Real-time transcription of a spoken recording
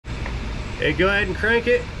Hey, go ahead and crank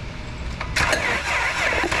it.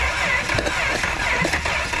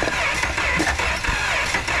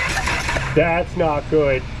 That's not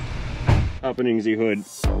good. Opening the hood.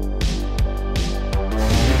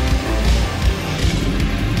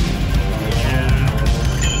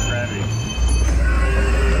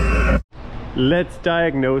 Let's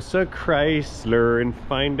diagnose a Chrysler and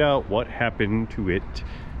find out what happened to it.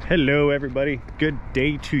 Hello everybody, good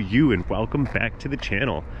day to you and welcome back to the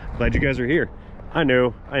channel. Glad you guys are here. I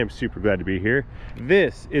know, I am super glad to be here.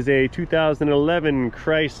 This is a 2011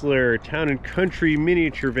 Chrysler Town & Country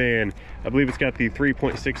miniature van. I believe it's got the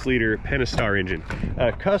 3.6 liter Pentastar engine.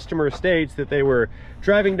 Customer states that they were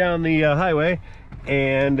driving down the highway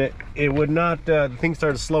and it would not, the thing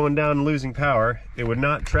started slowing down and losing power. It would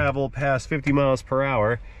not travel past 50 miles per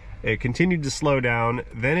hour. It continued to slow down,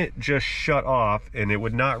 then it just shut off and it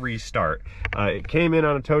would not restart. It came in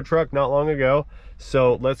on a tow truck not long ago,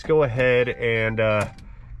 so let's go ahead and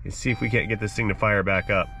see if we can't get this thing to fire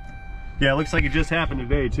back up. Yeah, it looks like it just happened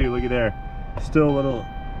today too. Look at there, still a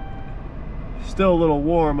little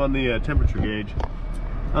warm on the temperature gauge.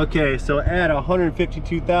 Okay, so at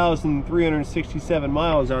 152,367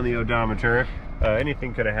 miles on the odometer,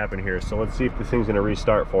 anything could have happened here. So let's see if this thing's gonna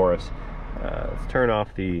restart for us. Let's turn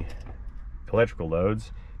off the electrical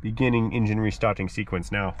loads. Beginning engine restarting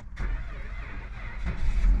sequence now.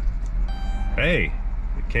 Hey,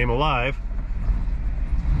 it came alive.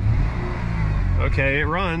 Okay, it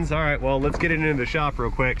runs. All right, well, let's get it into the shop real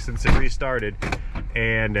quick since it restarted,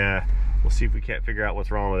 and we'll see if we can't figure out what's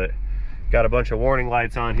wrong with it. Got a bunch of warning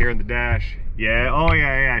lights on here in the dash. Yeah, oh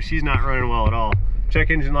yeah, she's not running well at all. Check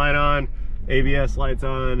engine light on, ABS lights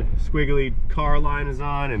on, squiggly car line is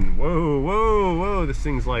on, and whoa, this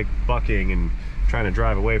thing's like bucking and trying to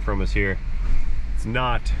drive away from us here. It's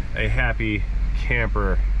not a happy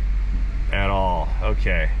camper at all.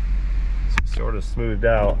 Okay, so sort of smoothed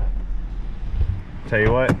out. Tell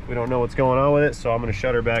you what, we don't know what's going on with it, so I'm gonna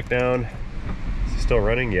shut her back down. Is it still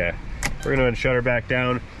running? Yeah. We're gonna shut her back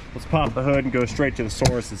down. Let's pop the hood and go straight to the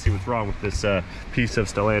source and see what's wrong with this piece of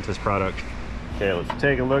Stellantis product. Okay, let's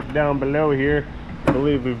take a look down below here. I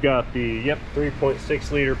believe we've got the,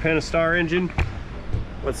 3.6 liter Pentastar engine.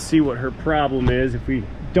 Let's see what her problem is. If we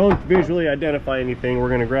don't visually identify anything, we're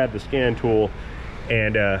gonna grab the scan tool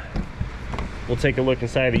and we'll take a look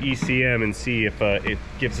inside the ECM and see if it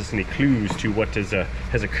gives us any clues to what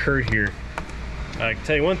has occurred here. I can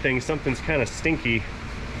tell you one thing, something's kind of stinky.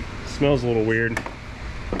 Smells a little weird.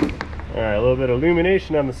 All right, a little bit of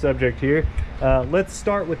illumination on the subject here. Let's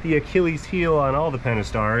start with the Achilles heel on all the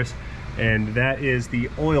Pentastars, and that is the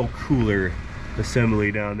oil cooler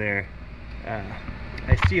assembly down there. I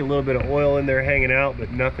see a little bit of oil in there hanging out,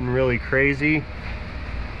 but nothing really crazy.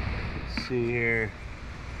 Let's see here.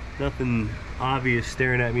 Nothing obvious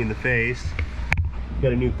staring at me in the face.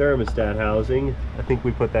 Got a new thermostat housing. I think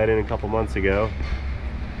we put that in a couple months ago.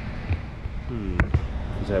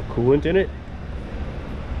 Does it have coolant in it?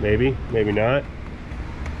 Maybe, maybe not.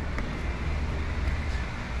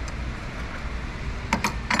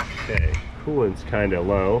 Okay, coolant's kind of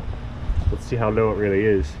low. Let's see how low it really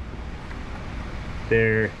is.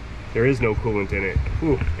 There is no coolant in it.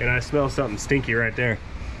 Ooh, and I smell something stinky right there.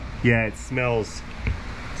 Yeah, it smells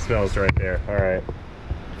right there. All right.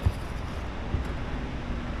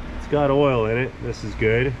 It's got oil in it. This is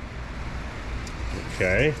good.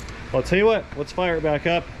 Okay. Well, I'll tell you what, let's fire it back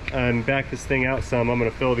up and back this thing out some. I'm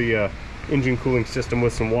gonna fill the engine cooling system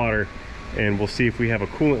with some water and we'll see if we have a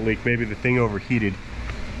coolant leak. Maybe the thing overheated.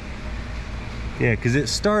 Yeah, because it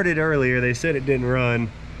started earlier. They said it didn't run.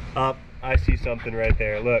 I see something right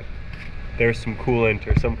there. Look, there's some coolant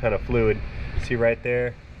or some kind of fluid. See right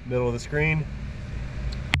there, middle of the screen?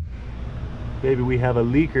 Maybe we have a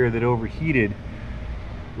leaker that overheated.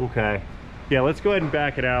 Okay. Yeah, let's go ahead and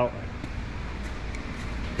back it out.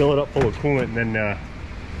 Fill it up full of coolant and then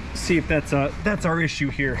see if that's our issue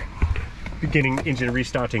here. Beginning engine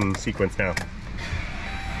restarting sequence now.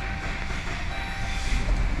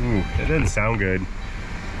 Ooh, that doesn't sound good.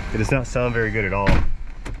 It does not sound very good at all.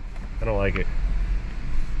 I don't like it.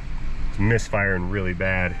 It's misfiring really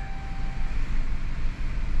bad.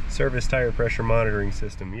 Service tire pressure monitoring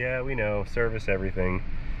system. Yeah, we know, service everything.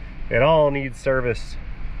 It all needs service.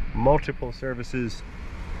 Multiple services.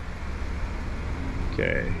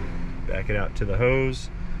 Okay, back it out to the hose.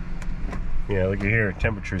 Yeah, look at here,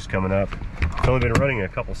 temperature's coming up. It's only been running a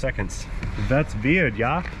couple seconds. That's weird,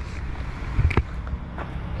 yeah?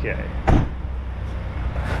 Okay.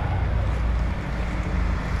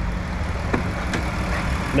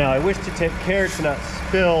 Now I wish to take care to not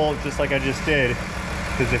spill just like I just did,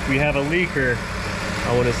 because if we have a leaker,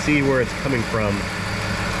 I want to see where it's coming from.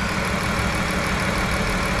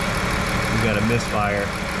 we got a misfire.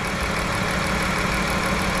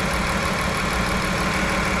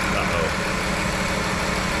 Uh-oh.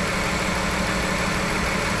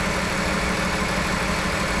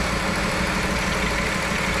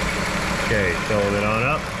 Okay, filling it on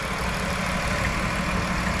up.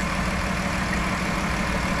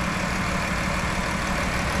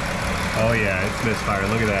 Oh yeah, it's misfire.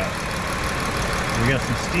 Look at that. We got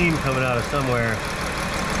some steam coming out of somewhere.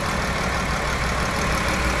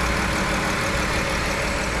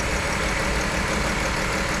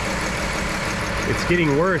 It's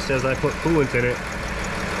getting worse as I put coolant in it.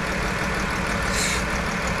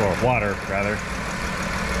 Or water, rather.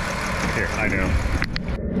 Here, I know.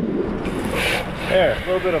 There, a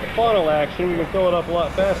little bit of funnel action. We can fill it up a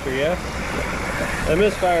lot faster, yeah? The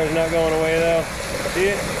misfire is not going away though. See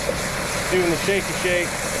it? Doing the shaky shake.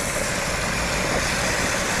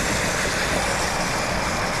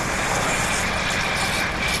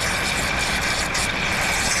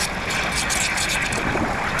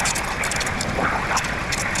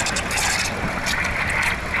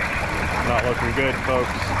 Not looking good,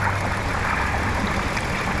 folks.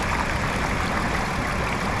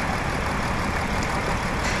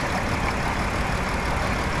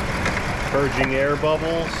 Purging air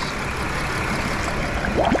bubbles.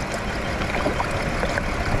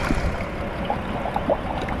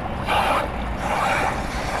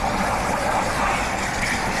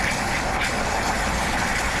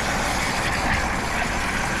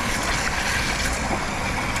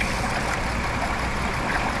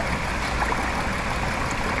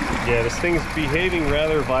 Yeah, this thing's behaving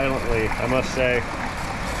rather violently, I must say.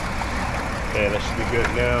 Okay, that should be good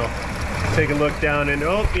now. Take a look down and,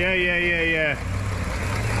 oh, yeah.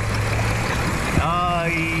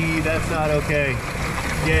 That's not okay.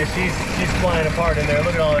 Yeah, she's flying apart in there.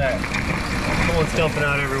 Look at all that. Coolant's dumping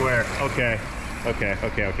out everywhere. Okay. Let's go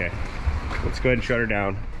ahead and shut her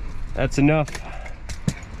down. That's enough.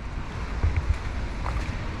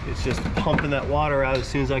 It's just pumping that water out as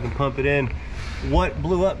soon as I can pump it in. What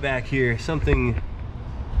blew up back here? Something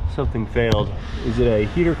failed. Is it a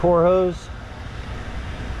heater core hose?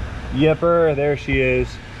 Yepper, there she is.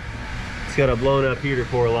 It's got a blown up heater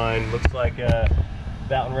core line. Looks like that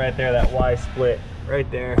one right there, that Y split right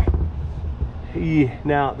there.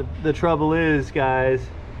 Now the trouble is, guys,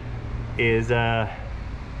 is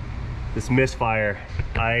this misfire.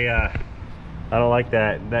 I don't like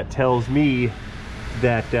that. That tells me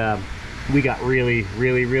that we got really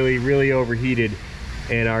overheated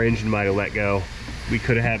and our engine might have let go. We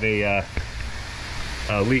could have a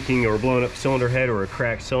leaking or blown up cylinder head or a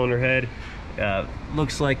cracked cylinder head.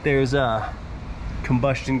 Looks like there's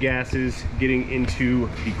combustion gases getting into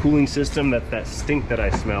the cooling system. That's that stink that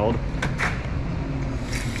I smelled.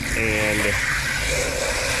 And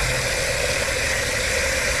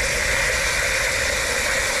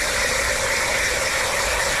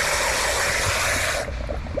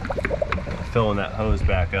filling that hose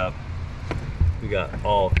back up. We got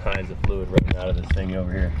all kinds of fluid running out of this thing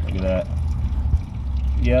over here. Look at that.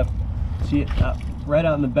 Yep, see it right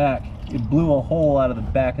out in the back. It blew a hole out of the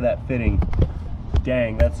back of that fitting.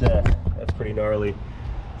 Dang, that's pretty gnarly.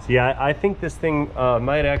 See, I think this thing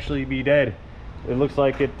might actually be dead. It looks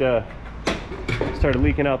like it started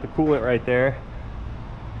leaking out the coolant right there.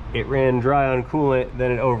 It ran dry on coolant,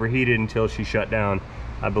 then it overheated until she shut down.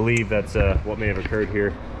 I believe that's what may have occurred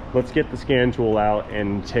here. Let's get the scan tool out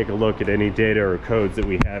and take a look at any data or codes that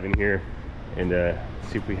we have in here and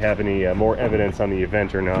see if we have any more evidence on the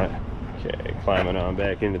event or not. Okay, climbing on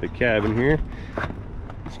back into the cabin here.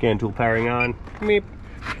 Scan tool powering on. Meep.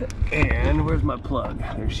 And where's my plug?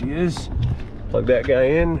 There she is. Plug that guy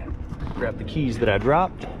in. Grab the keys that I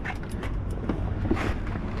dropped.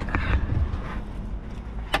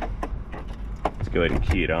 Let's go ahead and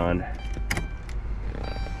key it on.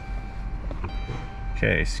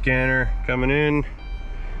 Okay, scanner coming in.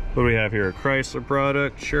 What do we have here? A Chrysler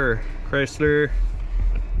product? Sure, Chrysler.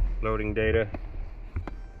 Loading data.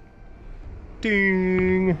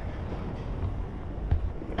 Ding!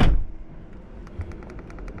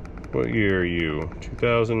 What year are you?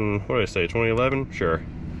 2000, what did I say, 2011? Sure.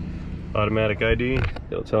 Automatic ID.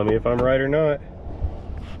 It'll tell me if I'm right or not.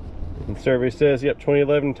 And the survey says, yep,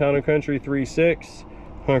 2011 Town and Country 3.6,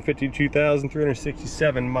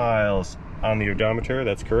 152,367 miles on the odometer.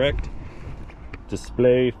 That's correct.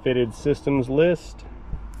 Display fitted systems list.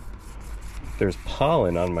 There's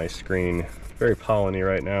pollen on my screen. Very polleny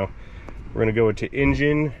right now. We're gonna go into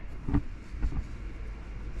engine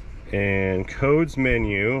and codes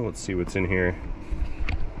menu. Let's see what's in here.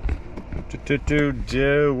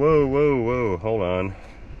 Whoa, hold on.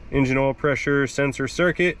 Engine oil pressure sensor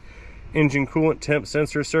circuit, engine coolant temp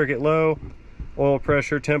sensor circuit low, Oil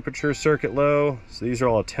pressure, temperature, circuit low. So these are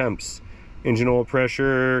all temps. Engine oil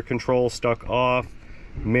pressure control stuck off.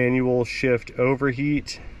 Manual shift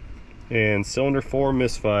overheat. And cylinder 4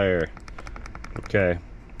 misfire. Okay.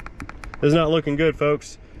 This is not looking good,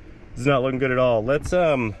 folks. This is not looking good at all. Let's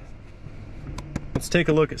take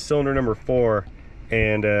a look at cylinder number 4,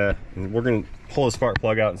 and we're gonna pull the spark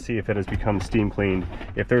plug out and see if it has become steam cleaned.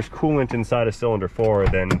 If there's coolant inside of cylinder 4,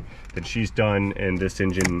 then she's done, and this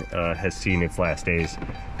engine has seen its last days.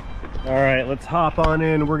 All right, let's hop on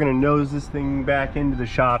in. We're gonna nose this thing back into the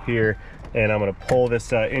shop here, and I'm gonna pull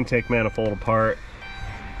this intake manifold apart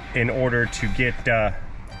in order to get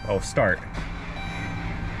start.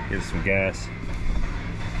 Give some gas.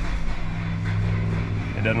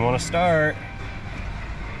 It doesn't want to start.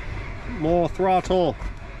 More throttle.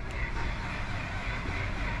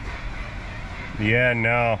 Yeah,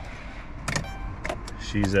 no.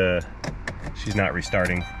 She's not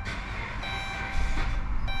restarting.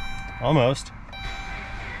 Almost.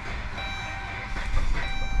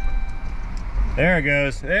 There it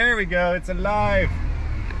goes. There we go. It's alive.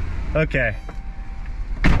 Okay.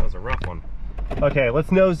 That was a rough one. Okay,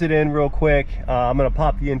 let's nose it in real quick. I'm gonna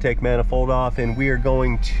pop the intake manifold off, and we are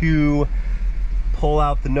going to pull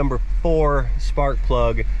out the number 4 spark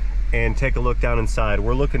plug and take a look down inside.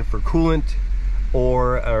 We're looking for coolant,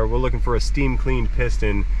 or we're looking for a steam cleaned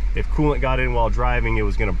piston. If coolant got in while driving, it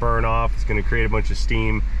was gonna burn off. It's gonna create a bunch of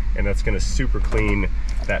steam, and that's gonna super clean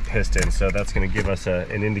that piston. So that's gonna give us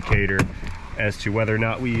an indicator as to whether or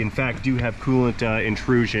not we in fact do have coolant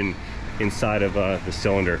intrusion inside of the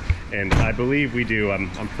cylinder, and I believe we do. I'm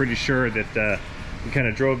pretty sure that we kind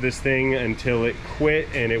of drove this thing until it quit,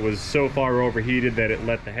 and it was so far overheated that it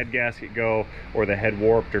let the head gasket go, or the head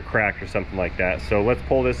warped or cracked or something like that. So let's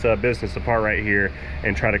pull this business apart right here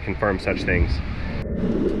and try to confirm such things.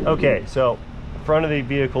 Okay, so the front of the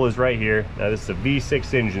vehicle is right here. Now this is a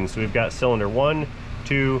V6 engine, so we've got cylinder 1,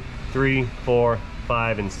 2, 3, 4,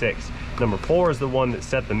 5, and 6. Number 4 is the one that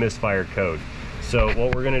set the misfire code. So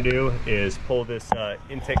what we're gonna do is pull this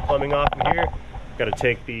intake plumbing off of here. Got to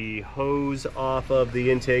take the hose off of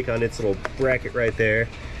the intake on its little bracket right there.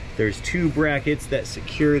 There's 2 brackets that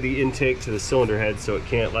secure the intake to the cylinder head so it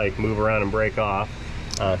can't like move around and break off.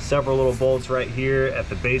 Several little bolts right here at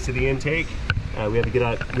the base of the intake. We have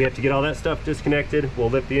to get all that stuff disconnected. We'll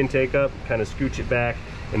lift the intake up, kind of scooch it back,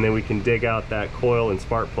 and then we can dig out that coil and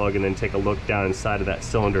spark plug, and then take a look down inside of that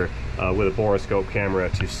cylinder with a Borescope camera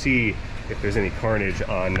to see if there's any carnage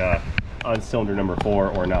on cylinder number 4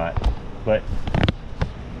 or not. But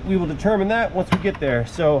we will determine that once we get there.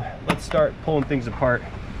 So let's start pulling things apart.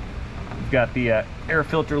 We've got the air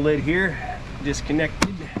filter lid here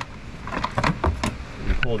disconnected.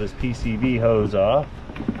 We pull this PCV hose off,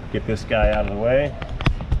 get this guy out of the way.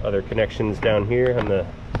 Other connections down here on the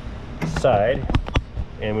side,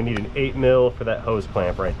 and we need an 8 mil for that hose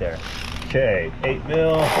clamp right there. Okay, 8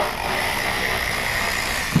 mil.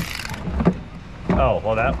 Oh,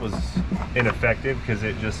 well, that was ineffective because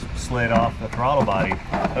it just slid off the throttle body.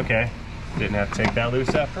 Okay, didn't have to take that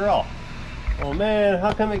loose after all. Oh man,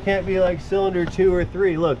 how come it can't be like cylinder 2 or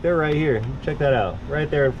 3? Look, they're right here. Check that out. Right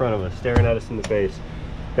there in front of us, staring at us in the face.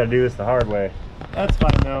 Got to do this the hard way. That's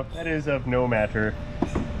fine though. That is of no matter.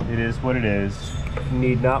 It is what it is.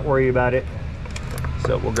 Need not worry about it.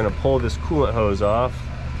 So we're going to pull this coolant hose off.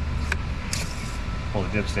 Pull the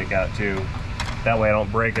dipstick out too. That way I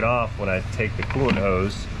don't break it off when I take the coolant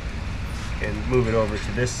hose and move it over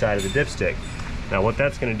to this side of the dipstick. Now what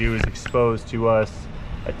that's going to do is expose to us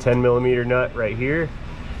a 10mm nut right here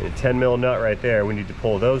and a 10mm nut right there. We need to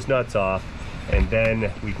pull those nuts off, and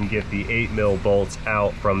then we can get the 8mm bolts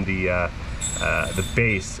out from the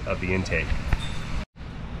base of the intake.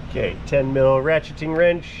 Okay, 10mm ratcheting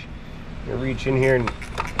wrench. I'm gonna reach in here and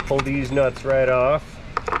pull these nuts right off.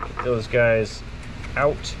 Get those guys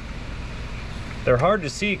out. They're hard to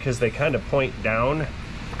see because they kind of point down,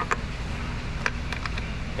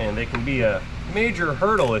 and they can be a major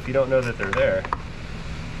hurdle if you don't know that they're there.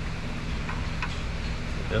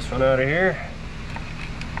 Get this one out of here.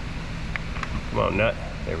 Come on, nut.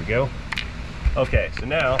 There we go. Okay, so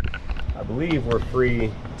now I believe we're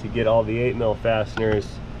free to get all the 8mm fasteners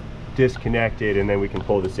disconnected, and then we can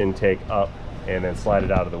pull this intake up and then slide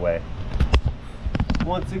it out of the way.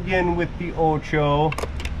 Once again with the Ocho,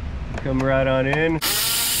 come right on in.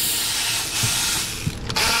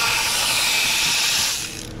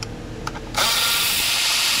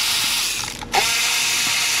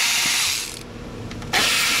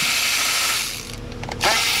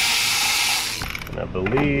 And I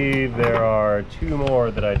believe there are 2 more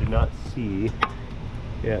that I did not see.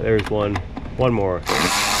 Yeah, there's one more.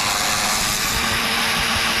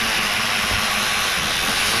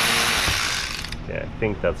 Yeah, I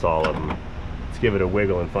think that's all of them. Let's give it a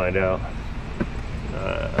wiggle and find out.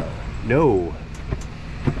 No.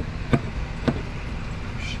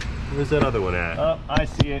 Where's that other one at? Oh, I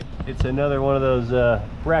see it. It's another one of those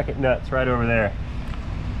bracket nuts right over there.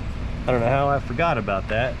 I don't know how I forgot about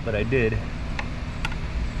that, but I did.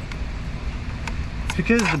 It's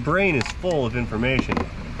because the brain is full of information,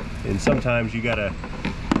 and sometimes you gotta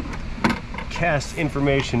cast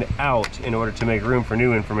information out in order to make room for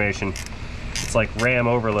new information. It's like RAM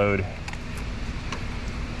overload.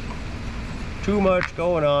 Too much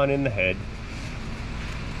going on in the head,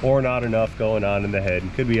 or not enough going on in the head.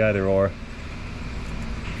 Could be either or.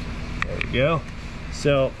 There we go.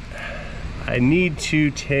 So I need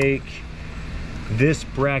to take this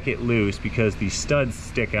bracket loose because these studs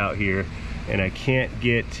stick out here, and I can't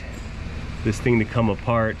get this thing to come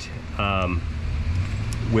apart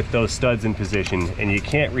with those studs in position. And you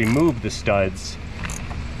can't remove the studs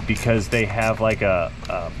because they have like a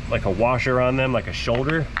washer on them, like a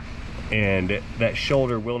shoulder, and that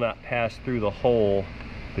shoulder will not pass through the hole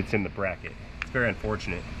that's in the bracket. It's very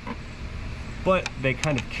unfortunate. But they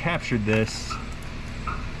kind of captured this,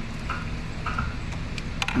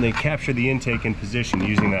 and they captured the intake in position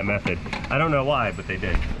using that method. I don't know why, but they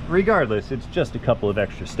did. Regardless, it's just a couple of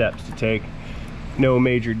extra steps to take. No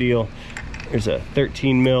major deal. There's a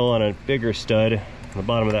 13 mil on a bigger stud on the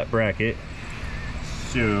bottom of that bracket.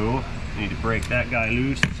 So, need to break that guy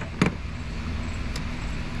loose.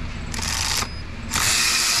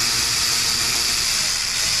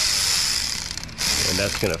 And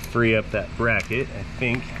that's gonna free up that bracket, I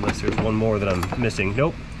think, unless there's one more that I'm missing.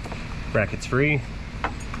 Nope, bracket's free.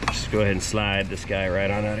 Just go ahead and slide this guy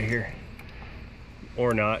right on out of here.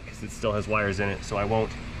 Or not, because it still has wires in it, so I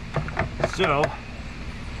won't. So,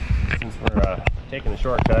 since we're taking the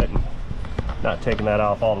shortcut and not taking that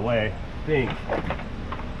off all the way, I think,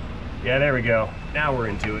 yeah, there we go. Now we're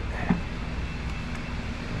into it.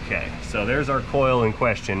 Okay, so there's our coil in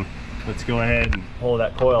question. Let's go ahead and pull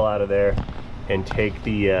that coil out of there and take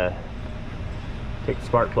the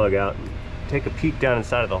spark plug out and take a peek down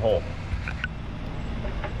inside of the hole.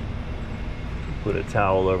 Put a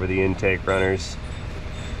towel over the intake runners.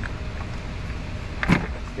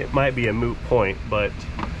 It might be a moot point, but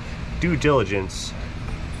due diligence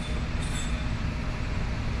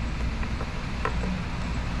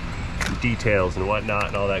details and whatnot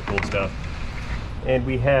and all that cool stuff. And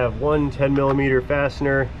we have one 10mm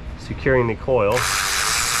fastener securing the coil.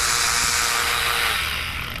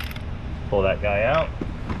 Pull that guy out.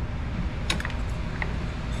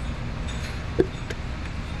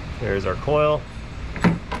 There's our coil.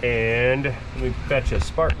 And we fetch a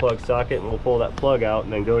spark plug socket and we'll pull that plug out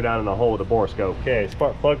and then go down in the hole with a borescope. Okay,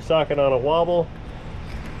 spark plug socket on a wobble.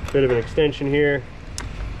 Bit of an extension here.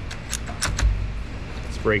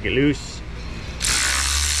 Let's break it loose.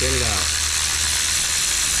 Get it out.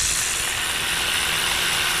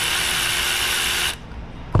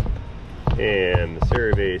 And the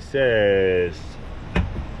survey says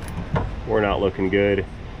we're not looking good.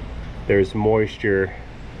 There's moisture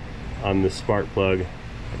on the spark plug.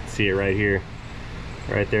 I can see it right here.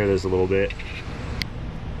 Right there, there's a little bit.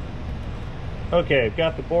 Okay, I've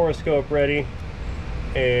got the borescope ready,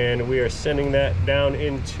 and we are sending that down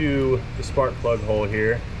into the spark plug hole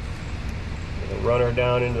here. We'll run her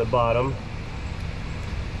down into the bottom.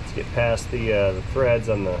 Let's get past the threads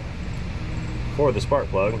on for the spark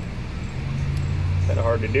plug. Kind of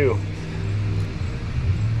hard to do.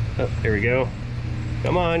 Oh, there we go.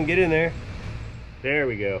 Come on, get in there. There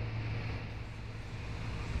we go.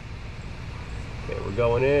 Okay, we're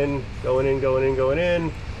going in,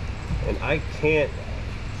 and I can't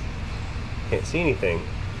see anything.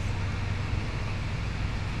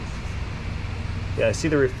 Yeah, I see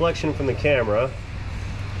the reflection from the camera.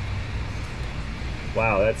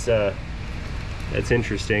 Wow, that's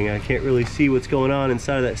interesting. I can't really see what's going on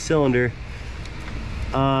inside of that cylinder.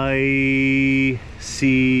 I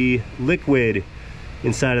see liquid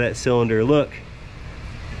inside of that cylinder. Look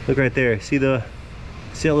right there. See that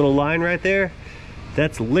little line right there?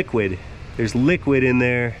 That's liquid. There's liquid in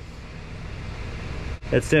there.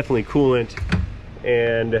 That's definitely coolant,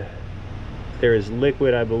 and there is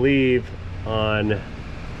liquid, I believe, on the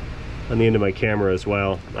end of my camera as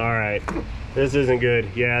well. All right, this isn't good.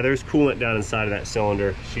 Yeah, there's coolant down inside of that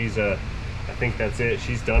cylinder. She's I think that's it.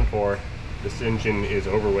 She's done for. This engine is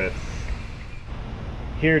over with.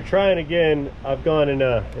 Here, trying again, I've gone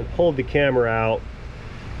and pulled the camera out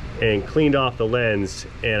and cleaned off the lens,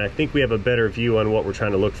 and I think we have a better view on what we're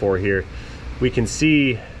trying to look for here. We can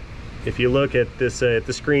see, if you look at this at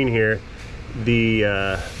the screen here,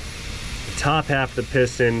 the top half of the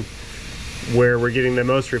piston, where we're getting the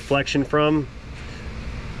most reflection from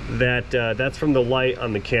that that's from the light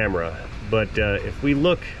on the camera, but if we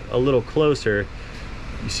look a little closer,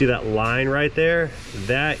 you see that line right there?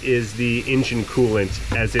 That is the engine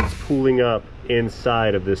coolant as it's pooling up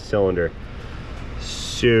inside of this cylinder.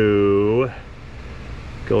 So,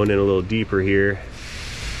 going in a little deeper here.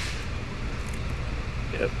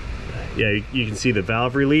 Yep. Yeah, you can see the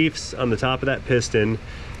valve reliefs on the top of that piston,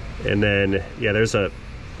 and then yeah, there's a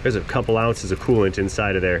couple ounces of coolant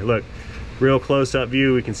inside of there. Look, real close-up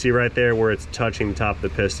view, we can see right there where it's touching the top of the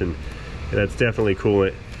piston. And that's definitely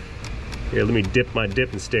coolant. Here, let me dip my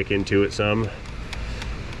dipping stick into it some,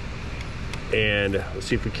 and let's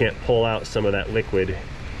see if we can't pull out some of that liquid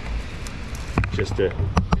just to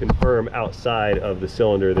confirm outside of the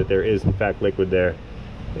cylinder that there is in fact liquid there.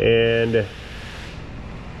 And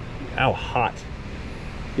ow, hot.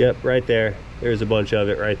 Yep, right there. There's a bunch of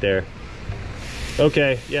it right there.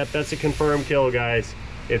 Okay, yep, that's a confirmed kill, guys.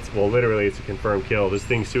 It's, well, literally it's a confirmed kill. This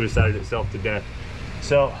thing suicided itself to death.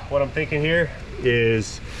 So what I'm thinking here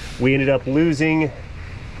is we ended up losing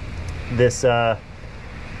this what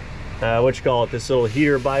you call it, this little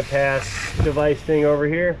heater bypass device thing over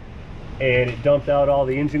here, and it dumped out all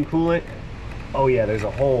the engine coolant. Oh yeah, there's a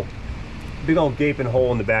hole, big old gaping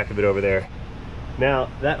hole in the back of it over there. Now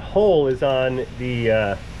that hole is on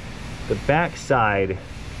the back side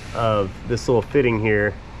of this little fitting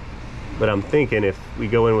here, but I'm thinking if we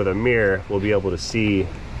go in with a mirror, we'll be able to see.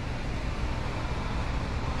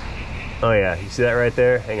 Oh yeah, you see that right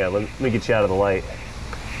there? Hang on, let me get you out of the light.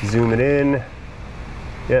 Zoom it in.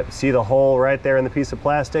 Yep, see the hole right there in the piece of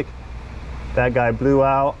plastic? That guy blew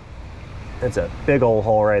out. That's a big old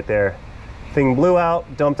hole right there. Thing blew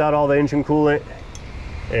out, dumped out all the engine coolant,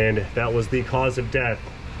 and that was the cause of death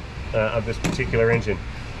of this particular engine.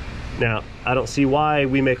 Now, I don't see why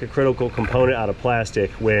we make a critical component out of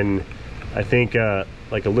plastic when I think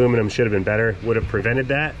like aluminum should have been better, would have prevented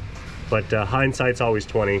that. But hindsight's always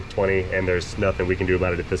 20/20, and there's nothing we can do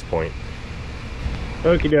about it at this point.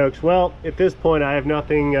 Okie dokes. Well, at this point, I have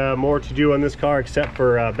nothing more to do on this car except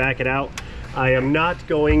for back it out. I am not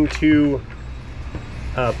going to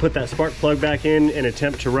put that spark plug back in and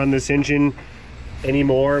attempt to run this engine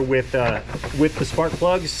anymore with the spark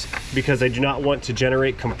plugs, because I do not want to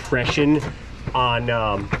generate compression on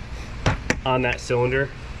that cylinder,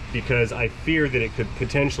 because I fear that it could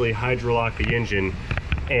potentially hydrolock the engine,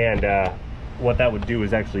 and what that would do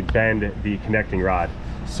is actually bend the connecting rod.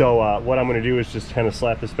 So what I'm going to do is just kind of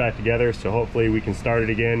slap this back together, so hopefully we can start it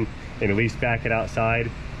again and at least back it outside,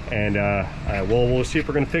 and we'll see if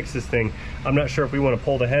we're going to fix this thing. I'm not sure if we want to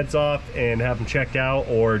pull the heads off and have them checked out,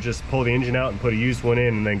 or just pull the engine out and put a used one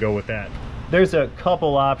in and then go with that. There's a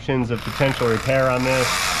couple options of potential repair on this,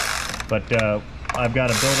 but I've got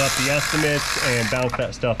to build up the estimates and bounce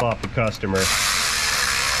that stuff off the customer.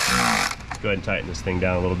 Let's go ahead and tighten this thing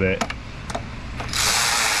down a little bit.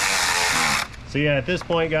 So yeah, at this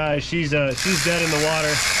point, guys, she's dead in the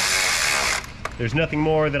water. There's nothing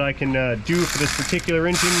more that I can do for this particular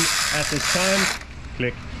engine at this time.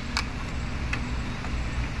 Click.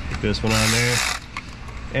 Put this one on there.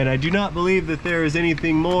 And I do not believe that there is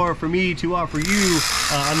anything more for me to offer you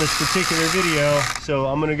on this particular video, so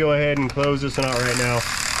I'm gonna go ahead and close this one out right now.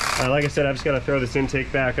 Like I said, I've just got to throw this intake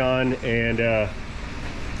back on, and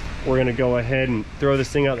we're gonna go ahead and throw this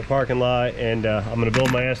thing out in the parking lot, and I'm gonna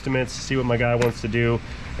build my estimates, see what my guy wants to do,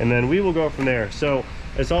 and then we will go from there. So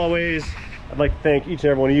as always, I'd like to thank each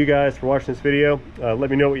and every one of you guys for watching this video.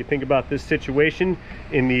 Let me know what you think about this situation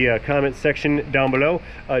in the comment section down below.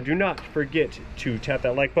 Do not forget to tap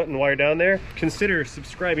that like button while you're down there. Consider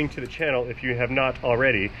subscribing to the channel if you have not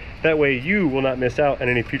already. That way you will not miss out on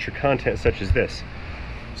any future content such as this.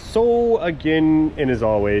 So again, and as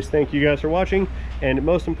always, thank you guys for watching. And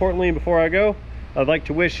most importantly, before I go, I'd like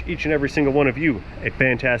to wish each and every single one of you a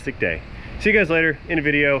fantastic day. See you guys later in a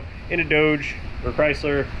video, in a Dodge, or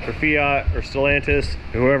Chrysler, or Fiat, or Stellantis,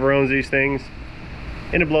 whoever owns these things,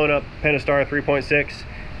 in a blown up Pentastar 3.6,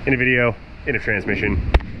 in a video, in a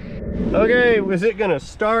transmission. Okay, is it gonna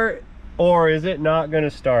start, or is it not gonna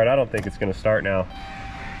start? I don't think it's gonna start now.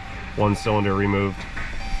 One cylinder removed.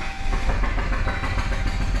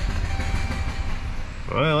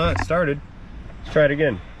 Well, that started. Let's try it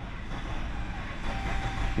again.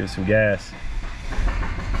 Give it some gas.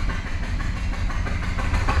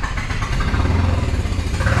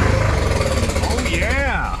 Oh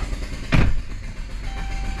yeah!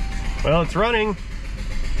 Well, it's running.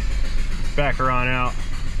 Let's back her on out.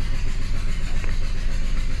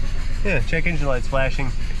 Yeah, check engine lights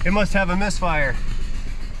flashing. It must have a misfire.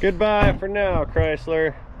 Goodbye for now,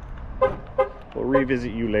 Chrysler. We'll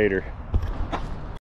revisit you later.